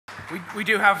We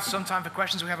do have some time for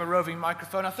questions. We have a roving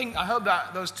microphone. I hope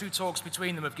that those two talks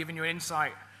between them have given you an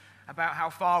insight about how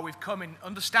far we've come in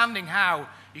understanding how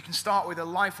you can start with a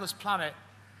lifeless planet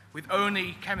with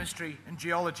only chemistry and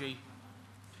geology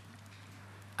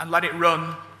and let it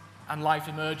run and life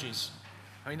emerges.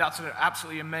 I mean, that's an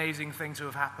absolutely amazing thing to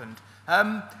have happened.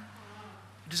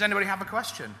 Does anybody have a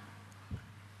question?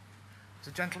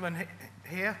 There's a gentleman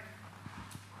here.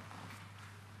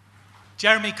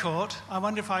 Jeremy Court. I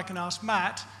wonder if I can ask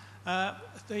Matt,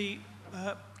 the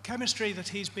chemistry that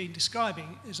he's been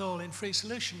describing is all in free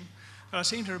solution. But I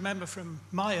seem to remember from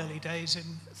my early days in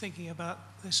thinking about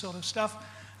this sort of stuff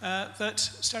that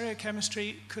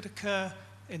stereochemistry could occur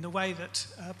in the way that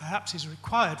perhaps is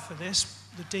required for this,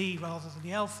 the D rather than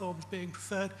the L forms being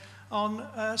preferred, on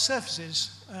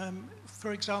surfaces,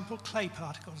 for example, clay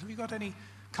particles. Have you got any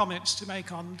comments to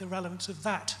make on the relevance of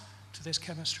that to this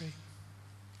chemistry?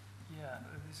 Yeah,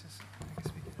 I can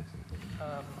speak to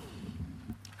this.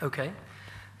 Okay,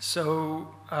 so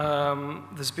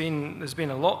there's been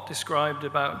a lot described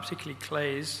about particularly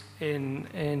clays in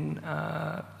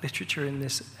literature in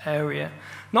this area.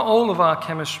 Not all of our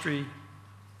chemistry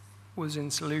was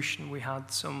in solution. We had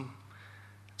some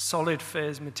solid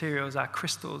phase materials. Our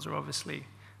crystals are obviously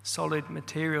solid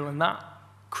material, and that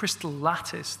crystal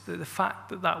lattice, the fact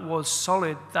that that was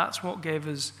solid, that's what gave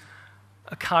us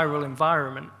a chiral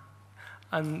environment.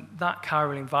 And that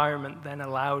chiral environment then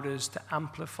allowed us to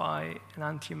amplify an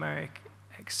enantiomeric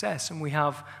excess. And we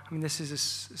have, I mean, this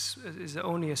is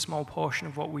only a small portion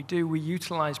of what we do. We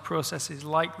utilize processes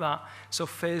like that, so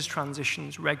phase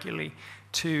transitions regularly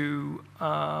to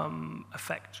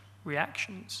affect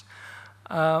reactions.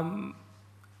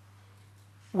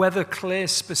 Whether clay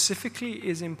specifically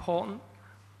is important,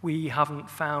 we haven't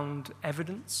found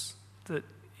evidence that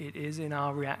it is in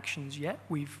our reactions yet.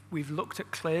 We've looked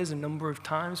at clays a number of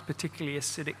times, particularly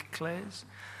acidic clays,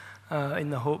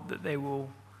 in the hope that they will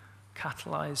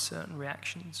catalyze certain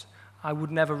reactions. I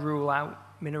would never rule out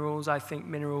minerals. I think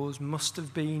minerals must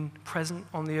have been present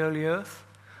on the early Earth.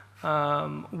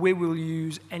 We will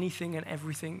use anything and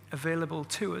everything available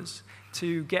to us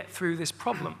to get through this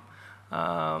problem.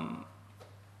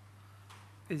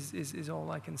 Is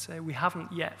all I can say. We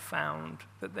haven't yet found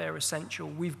that they're essential.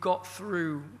 We've got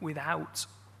through without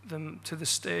them to the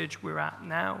stage we're at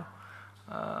now.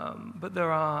 But there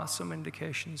are some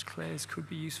indications clays could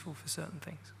be useful for certain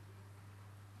things.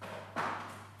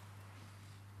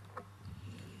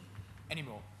 Any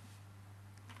more?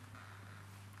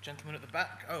 Gentleman at the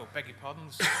back. Oh, beg your pardon.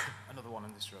 Another one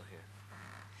in this row here.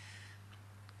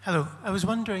 Hello. I was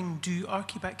wondering, do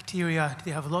archaebacteria, do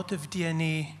they have a lot of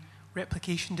DNA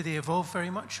replication? Do they evolve very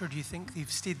much, or do you think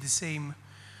they've stayed the same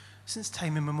since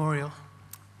time immemorial?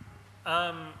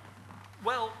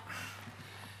 Well,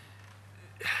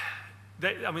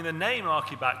 I mean, the name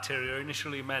archaebacteria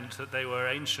initially meant that they were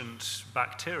ancient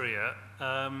bacteria,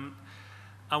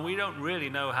 and we don't really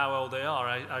know how old they are.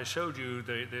 I showed you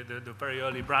the very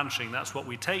early branching. That's what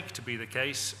we take to be the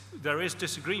case. There is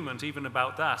disagreement even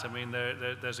about that. I mean,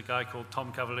 there's a guy called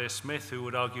Tom Cavalier-Smith who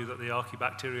would argue that the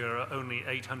archaebacteria are only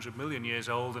 800 million years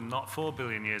old and not 4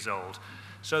 billion years old.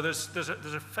 So there's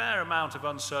a fair amount of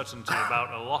uncertainty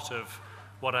about a lot of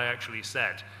what I actually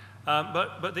said.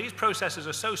 But these processes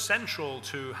are so central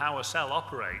to how a cell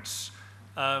operates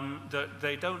that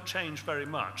they don't change very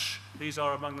much. These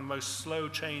are among the most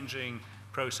slow-changing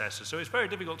processes. So it's very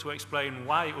difficult to explain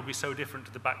why it would be so different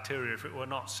to the bacteria if it were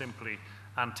not simply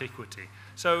antiquity.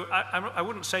 So I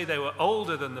wouldn't say they were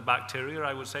older than the bacteria.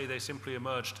 I would say they simply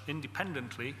emerged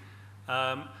independently.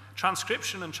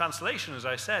 Transcription and translation, as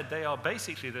I said, they are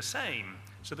basically the same.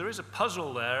 So there is a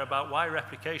puzzle there about why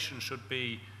replication should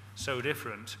be so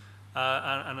different.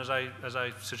 And as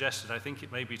I suggested, I think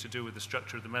it may be to do with the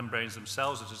structure of the membranes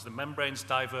themselves, that as the membranes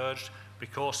diverged,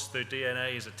 because the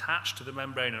DNA is attached to the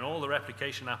membrane and all the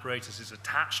replication apparatus is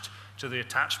attached to the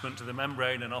attachment to the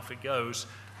membrane and off it goes,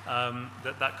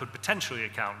 that could potentially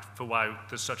account for why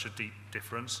there's such a deep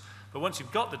difference. But once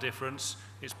you've got the difference,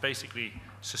 it's basically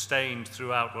sustained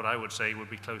throughout what I would say would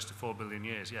be close to 4 billion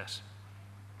years, yes.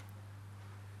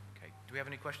 Okay, do we have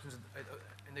any questions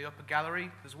in the upper gallery?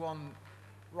 There's one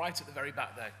right at the very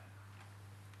back there.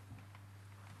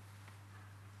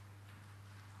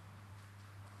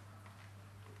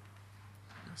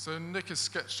 So Nick has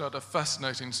sketched out a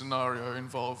fascinating scenario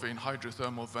involving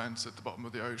hydrothermal vents at the bottom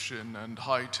of the ocean and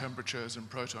high temperatures and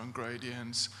proton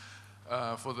gradients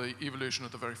for the evolution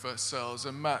of the very first cells.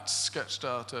 And Matt sketched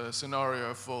out a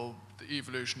scenario for the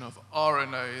evolution of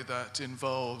RNA that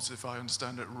involves, if I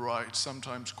understand it right,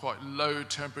 sometimes quite low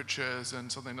temperatures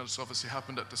and something that's obviously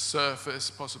happened at the surface,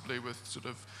 possibly with sort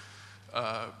of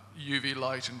UV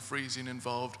light and freezing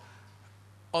involved.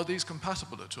 Are these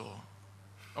compatible at all?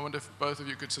 I wonder if both of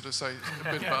you could sort of say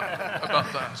a bit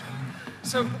about that.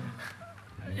 So,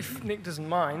 if Nick doesn't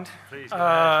mind, Please,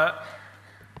 go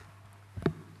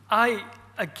ahead.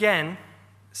 Again,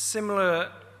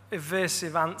 similar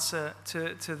evasive answer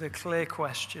to the clay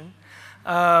question.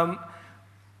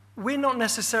 We're not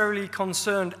necessarily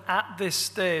concerned at this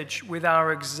stage with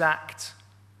our exact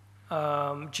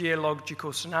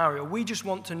geological scenario. We just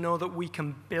want to know that we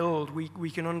can build, we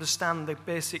can understand the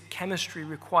basic chemistry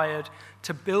required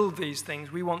to build these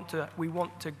things. We want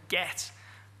to get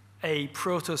a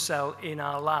protocell in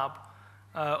our lab.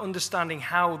 Understanding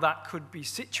how that could be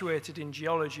situated in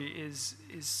geology is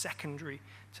secondary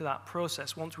to that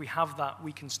process. Once we have that,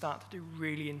 we can start to do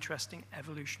really interesting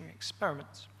evolutionary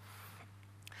experiments.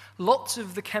 Lots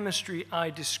of the chemistry I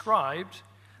described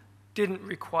didn't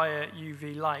require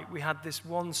UV light. We had this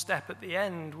one step at the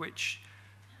end, which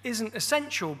isn't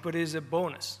essential, but is a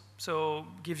bonus. So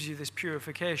gives you this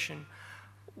purification.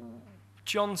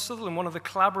 John Sutherland, one of the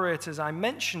collaborators I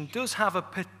mentioned, does have a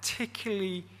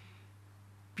particularly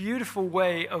beautiful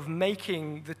way of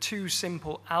making the two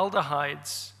simple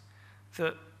aldehydes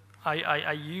that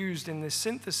I used in this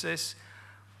synthesis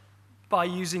by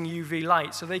using UV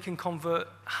light. So they can convert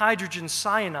hydrogen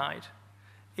cyanide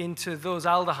into those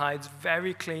aldehydes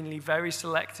very cleanly, very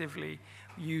selectively,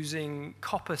 using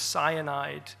copper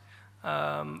cyanide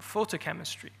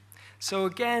photochemistry. So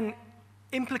again,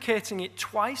 implicating it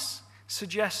twice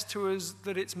suggests to us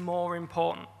that it's more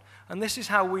important. And this is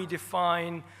how we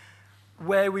define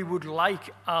where we would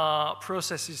like our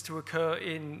processes to occur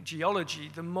in geology.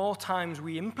 The more times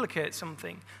we implicate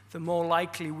something, the more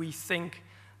likely we think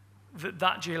that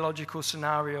that geological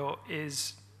scenario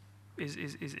is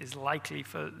likely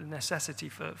for the necessity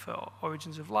for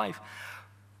origins of life.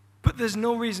 But there's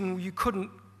no reason you couldn't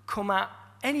come at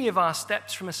any of our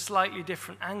steps from a slightly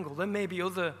different angle. There may be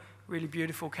other really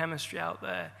beautiful chemistry out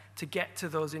there to get to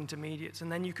those intermediates,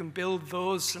 and then you can build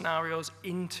those scenarios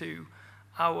into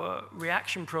our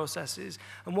reaction processes.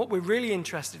 And what we're really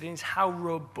interested in is how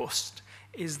robust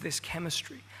is this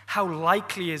chemistry? How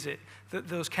likely is it that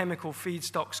those chemical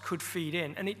feedstocks could feed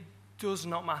in? And it does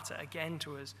not matter, again,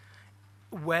 to us,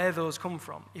 where those come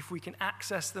from. If we can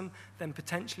access them, then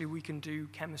potentially we can do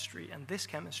chemistry, and this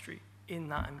chemistry, in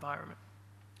that environment.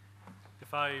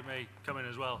 If I may come in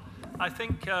as well. I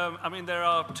think, there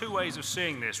are two ways of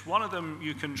seeing this. One of them,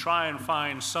 you can try and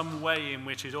find some way in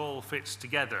which it all fits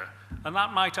together. And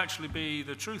that might actually be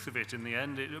the truth of it in the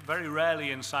end. Very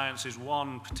rarely in science is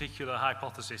one particular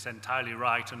hypothesis entirely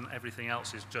right and everything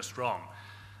else is just wrong.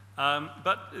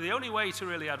 But the only way to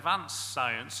really advance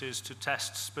science is to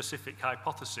test specific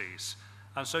hypotheses.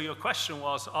 And so your question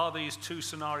was, are these two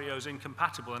scenarios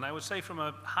incompatible? And I would say from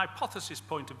a hypothesis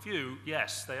point of view,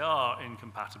 yes, they are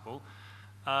incompatible.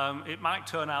 It might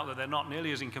turn out that they're not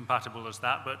nearly as incompatible as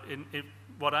that, but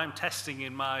what I'm testing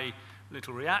in my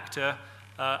little reactor,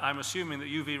 I'm assuming that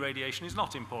UV radiation is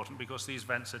not important because these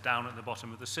vents are down at the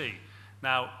bottom of the sea.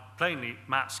 Now, plainly,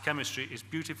 Matt's chemistry is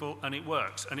beautiful and it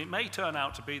works. And it may turn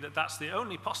out to be that that's the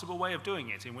only possible way of doing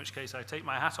it, in which case I take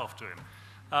my hat off to him.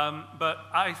 But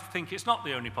I think it's not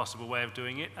the only possible way of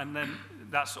doing it, and then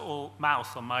that's all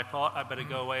mouth on my part. I better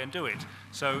go away and do it.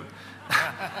 So,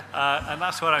 and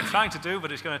that's what I'm trying to do,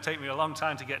 but it's going to take me a long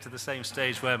time to get to the same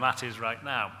stage where Matt is right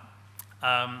now.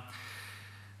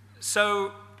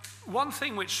 So one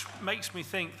thing which makes me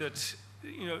think that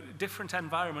different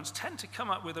environments tend to come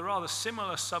up with a rather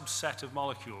similar subset of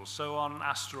molecules. So on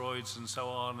asteroids and so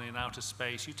on in outer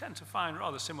space, you tend to find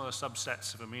rather similar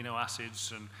subsets of amino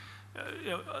acids and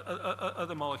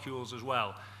other molecules as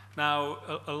well. Now,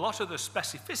 a lot of the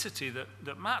specificity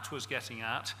that Matt was getting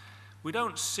at, we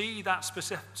don't see that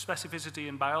specificity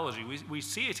in biology. We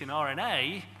see it in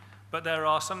RNA, but there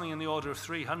are something in the order of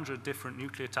 300 different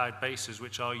nucleotide bases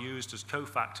which are used as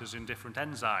cofactors in different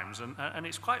enzymes. And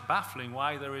it's quite baffling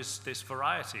why there is this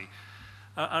variety.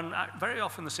 And very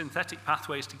often the synthetic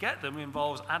pathways to get them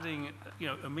involves adding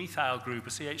a methyl group, a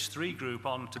CH3 group,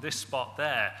 onto this spot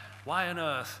there. Why on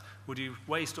earth would you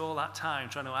waste all that time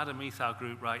trying to add a methyl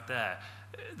group right there?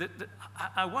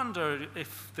 I wonder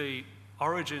if the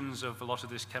origins of a lot of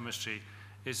this chemistry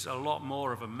is a lot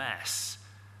more of a mess.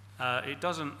 It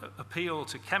doesn't appeal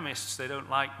to chemists. They don't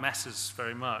like messes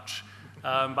very much.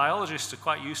 Biologists are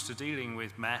quite used to dealing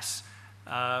with mess.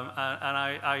 And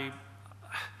I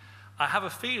have a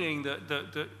feeling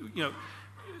that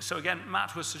so again,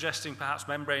 Matt was suggesting perhaps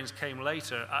membranes came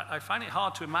later. I find it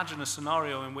hard to imagine a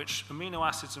scenario in which amino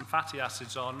acids and fatty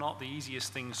acids are not the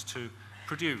easiest things to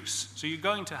produce. So you're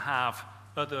going to have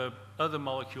other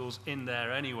molecules in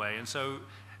there anyway. And so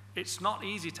it's not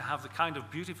easy to have the kind of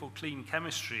beautiful, clean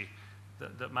chemistry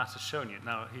that Matt has shown you.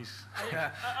 Now, he's...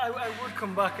 I would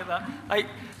come back at that.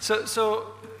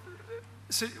 So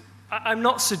I'm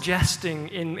not suggesting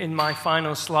in my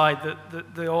final slide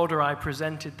that the order I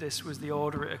presented this was the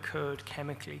order it occurred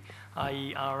chemically,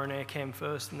 i.e. RNA came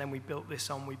first, and then we built this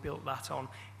on, we built that on,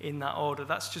 in that order.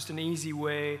 That's just an easy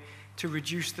way to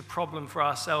reduce the problem for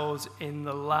ourselves in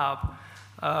the lab.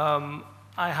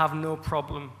 I have no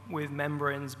problem with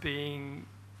membranes being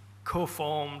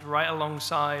co-formed right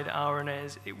alongside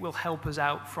RNAs. It will help us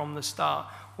out from the start.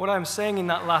 What I'm saying in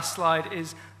that last slide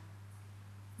is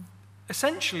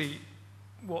essentially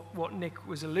what Nick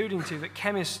was alluding to, that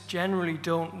chemists generally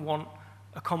don't want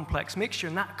a complex mixture,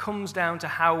 and that comes down to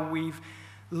how we've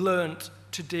learnt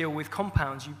to deal with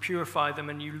compounds. You purify them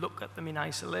and you look at them in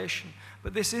isolation.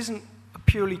 But this isn't a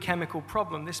purely chemical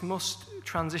problem. This must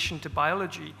transition to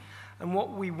biology. And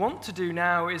what we want to do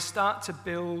now is start to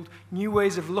build new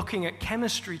ways of looking at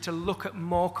chemistry to look at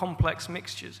more complex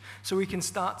mixtures. So we can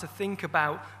start to think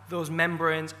about those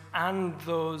membranes and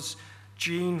those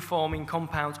gene-forming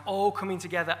compounds all coming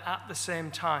together at the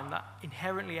same time. That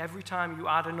inherently, every time you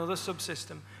add another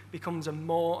subsystem, becomes a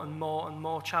more and more and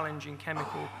more challenging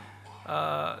chemical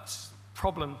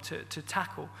problem to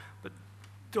tackle. But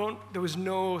there was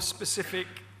no specific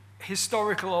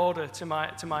historical order to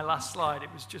my last slide.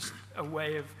 It was just a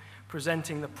way of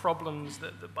presenting the problems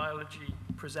that biology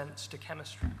presents to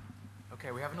chemistry.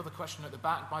 Okay, we have another question at the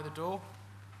back by the door.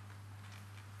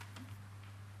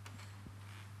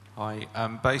 Hi,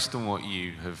 based on what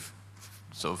you have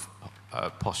sort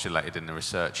of postulated in the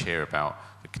research here about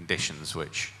the conditions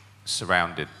which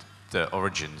surrounded the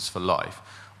origins for life,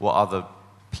 what other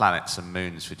planets and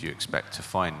moons would you expect to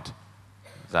find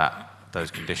those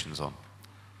conditions on?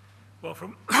 Well,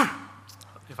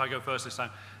 if I go first this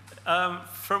time,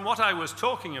 from what I was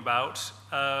talking about,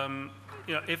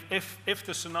 if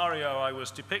the scenario I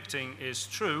was depicting is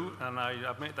true, and I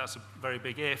admit that's a very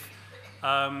big if,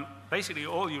 basically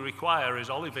all you require is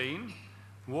olivine,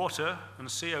 water, and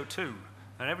CO2,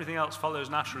 and everything else follows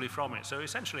naturally from it. So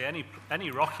essentially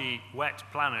any rocky, wet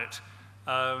planet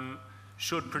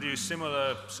should produce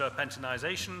similar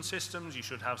serpentinization systems. You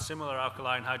should have similar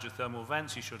alkaline hydrothermal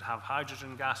vents. You should have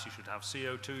hydrogen gas. You should have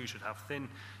CO2. You should have thin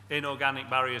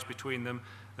inorganic barriers between them.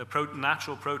 The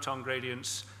natural proton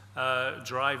gradients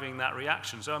driving that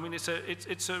reaction. So I mean, it's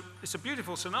a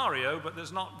beautiful scenario, but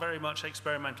there's not very much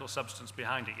experimental substance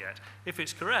behind it yet. If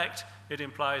it's correct, it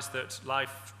implies that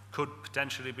life could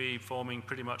potentially be forming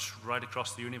pretty much right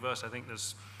across the universe. I think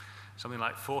there's something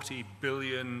like 40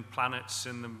 billion planets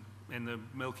in the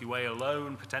Milky Way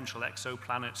alone, potential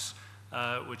exoplanets,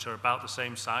 which are about the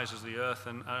same size as the Earth,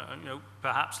 and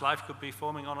perhaps life could be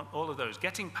forming on all of those.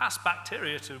 Getting past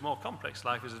bacteria to more complex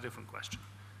life is a different question.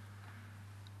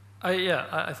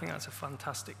 I think that's a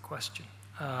fantastic question,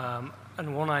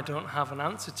 and one I don't have an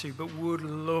answer to, but would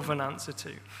love an answer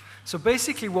to. So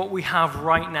basically what we have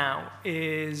right now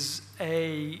is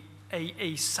a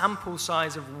sample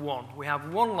size of one. We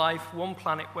have one life, one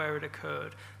planet where it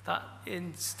occurred. That,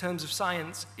 in terms of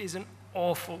science, is an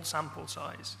awful sample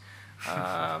size,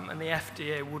 and the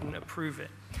FDA wouldn't approve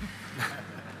it.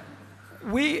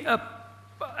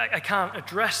 I can't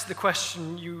address the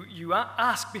question you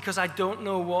ask because I don't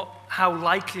know how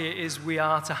likely it is we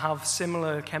are to have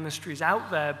similar chemistries out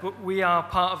there, but we are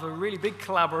part of a really big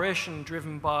collaboration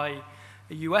driven by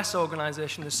a US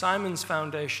organization, the Simons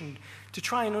Foundation, to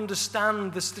try and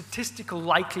understand the statistical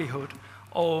likelihood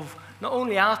of not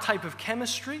only our type of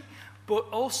chemistry, but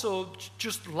also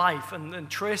just life and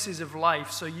traces of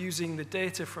life. So using the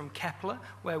data from Kepler,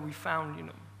 where we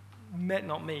found,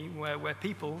 not me, where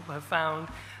people have found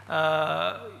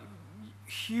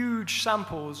huge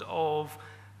samples of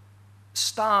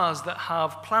stars that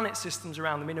have planet systems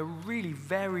around them in a really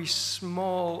very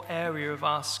small area of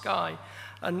our sky.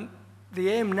 And the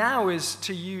aim now is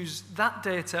to use that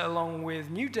data along with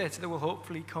new data that will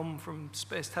hopefully come from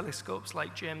space telescopes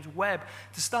like James Webb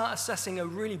to start assessing a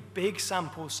really big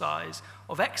sample size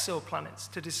of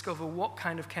exoplanets to discover what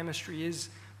kind of chemistry is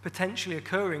potentially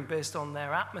occurring based on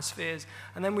their atmospheres.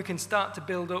 And then we can start to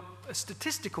build up a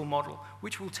statistical model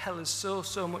which will tell us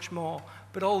so much more.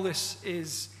 But all this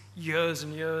is years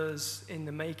and years in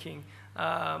the making.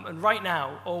 And right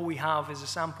now, all we have is a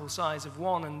sample size of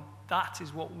one, and that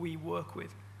is what we work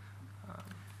with.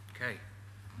 Okay.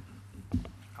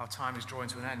 Our time is drawing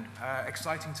to an end.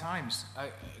 Exciting times. A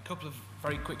couple of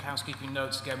very quick housekeeping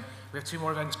notes again. We have 2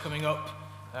 more events coming up.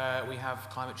 We have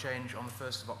climate change on the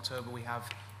 1st of October. We have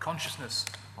consciousness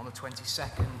on the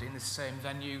 22nd in the same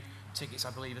venue. Tickets,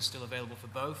 I believe, are still available for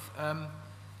both.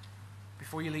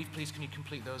 Before you leave, please can you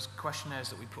complete those questionnaires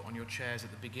that we put on your chairs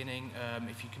at the beginning.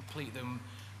 If you complete them,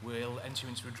 we'll enter you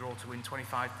into a draw to win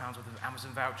 £25 worth of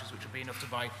Amazon vouchers, which will be enough to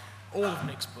buy all of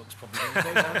Nick's books, probably these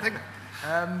days, I think.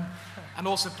 And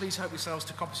also, please help yourselves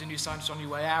to copies of New Science on your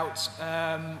way out.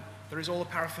 There is all the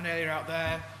paraphernalia out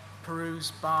there.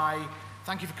 Peruse, buy.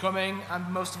 Thank you for coming, and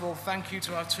most of all, thank you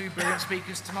to our two brilliant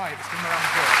speakers tonight. Let's give them a round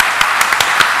of applause.